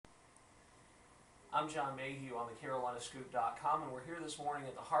I'm John Mayhew on the CarolinaScoop.com, and we're here this morning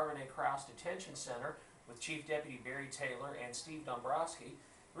at the Harvin A. Krause Detention Center with Chief Deputy Barry Taylor and Steve Dombrowski.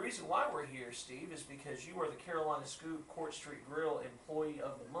 The reason why we're here, Steve, is because you are the Carolina Scoop Court Street Grille Employee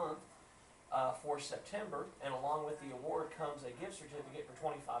of the Month for September, and along with the award comes a gift certificate for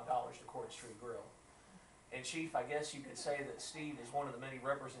 $25 to Court Street Grille. And Chief, I guess you could say that Steve is one of the many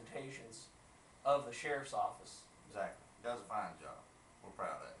representations of the Sheriff's Office. Exactly. He does a fine job. We're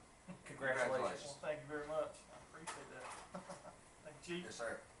proud of him. Congratulations. Well, thank you very much. I appreciate that. Thank you, Chief. Yes,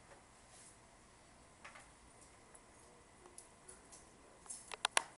 sir.